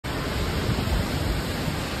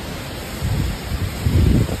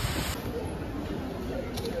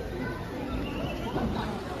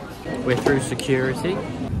We're through security.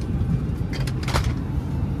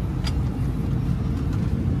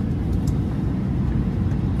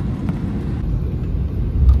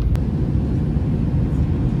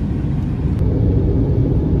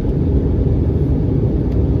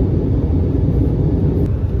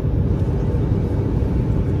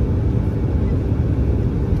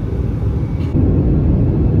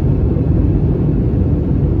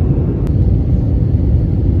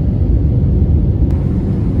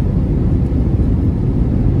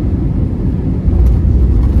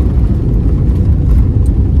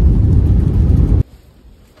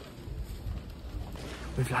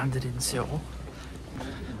 We've landed in Seoul.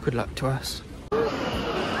 Good luck to us.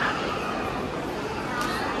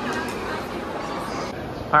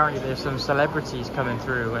 Apparently there's some celebrities coming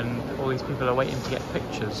through and all these people are waiting to get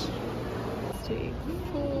pictures. See,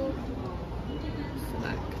 control,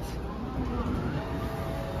 select.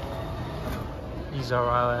 These are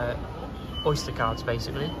our Oyster cards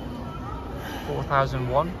basically.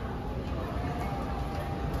 4,001.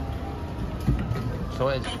 So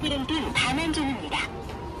it is.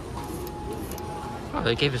 Oh,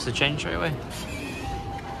 they gave us the change straight away.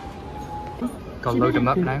 Gotta load them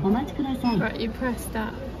up now. Right, you press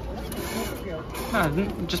that. No,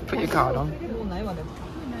 just put your card on.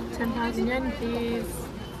 10,000 yen, please.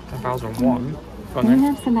 10,001. You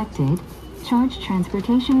have selected charge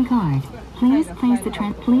transportation card. Please place the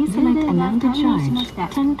please select amount to charge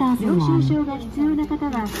 10,000 won.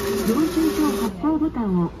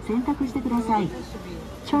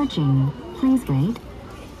 Charging. Please wait.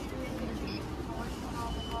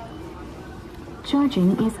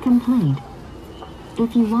 Charging is complete.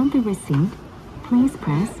 If you want the receipt, please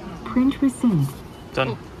press print receipt.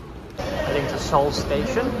 Done. Heading to Seoul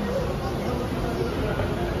Station.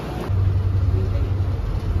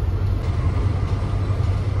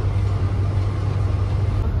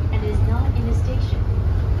 And is not in a station.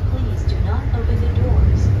 Please do not open the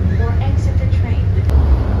doors or exit the train.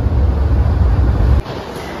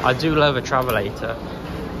 I do love a travelator.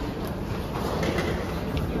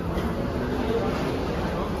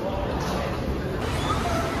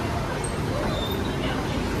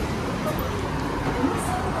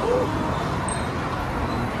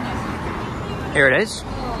 Here it is.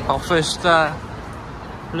 Our first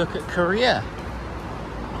look at Korea.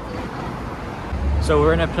 So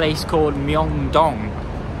we're in a place called Myeongdong.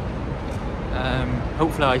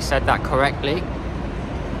 Hopefully I said that correctly.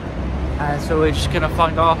 So we're just gonna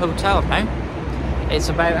find our hotel now. It's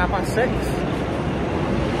about 6:30.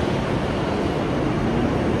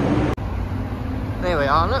 There we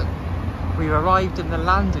are, look. We've arrived in the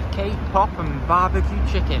land of K-pop and barbecue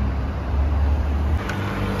chicken.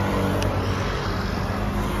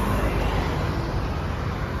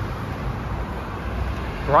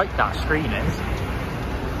 Bright that screen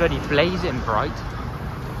is. Bloody blazing bright.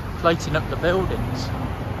 Lighting up the buildings.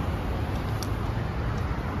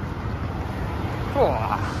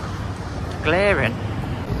 Oh, glaring.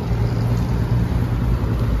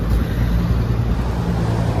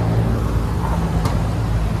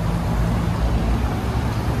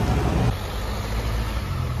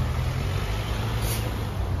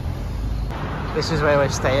 This is where we're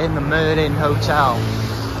staying, the Merlin Hotel.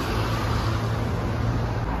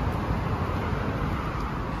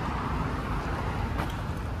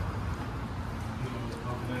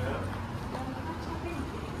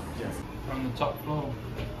 From the top floor.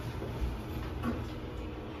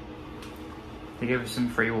 They gave us some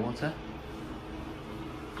free water.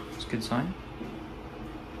 It's a good sign.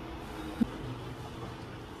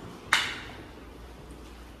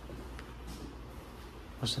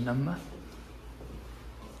 What's the number?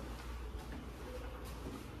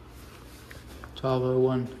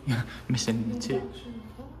 1201. Missing the 2. They're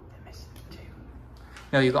missing the 2.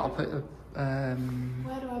 No, you gotta put the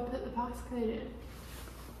Where do I put the passcode in?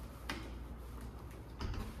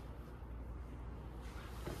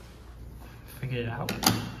 Figured it out.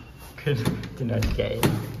 Good. Didn't know how to get in.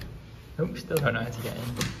 Nope, still don't know how to get in.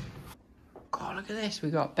 God, look at this. We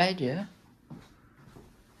got a bed here.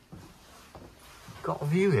 Got a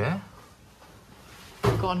view here.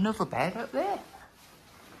 Got another bed up there.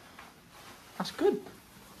 That's good.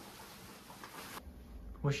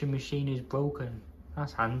 Washing machine is broken.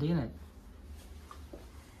 That's handy, isn't it?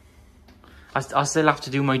 I still have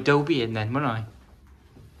to do my Dobie in then, won't I?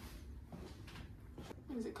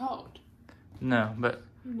 Is it cold? No, but...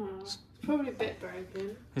 No, it's probably a bit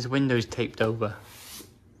broken. His window's taped over.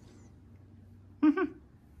 Oh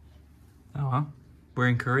well. We're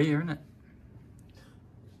in Korea, isn't it?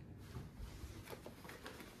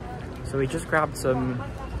 So we just grabbed some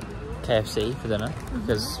KFC for dinner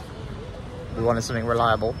because we wanted something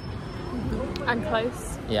reliable. And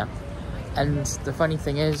close. Yeah. And the funny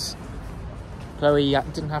thing is, Chloe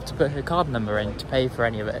didn't have to put her card number in to pay for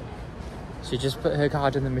any of it. She just put her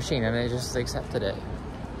card in the machine and it just accepted it.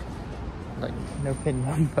 Like, no PIN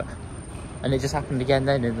number. And it just happened again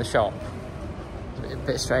then in the shop. A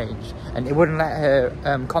bit strange. And it wouldn't let her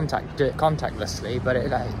do it contactlessly, but it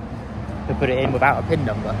let her put it in without a PIN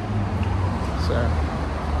number. So,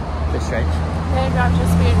 a bit strange. Maybe I'm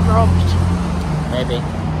just being robbed. Maybe.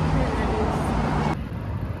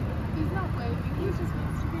 He's not waving, he just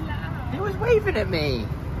wants to be let out. He was waving at me.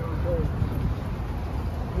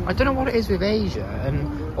 I don't know what it is with Asia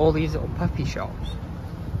and all these little puppy shops.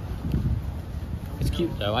 It's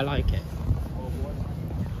cute though, I like it.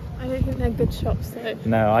 I don't think they're good shops though.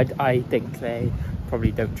 No, I think they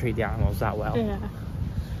probably don't treat the animals that well. Yeah.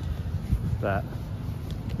 But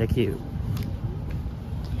they're cute.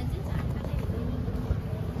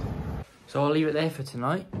 So I'll leave it there for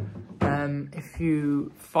tonight. If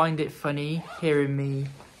you find it funny hearing me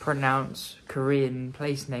pronounce Korean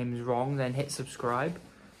place names wrong, then hit subscribe.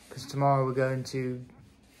 Because tomorrow we're going to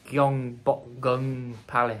Gyeongbokgung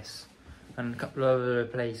Palace and a couple of other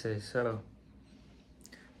places. So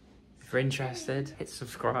if you're interested, hit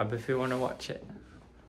subscribe if you want to watch it.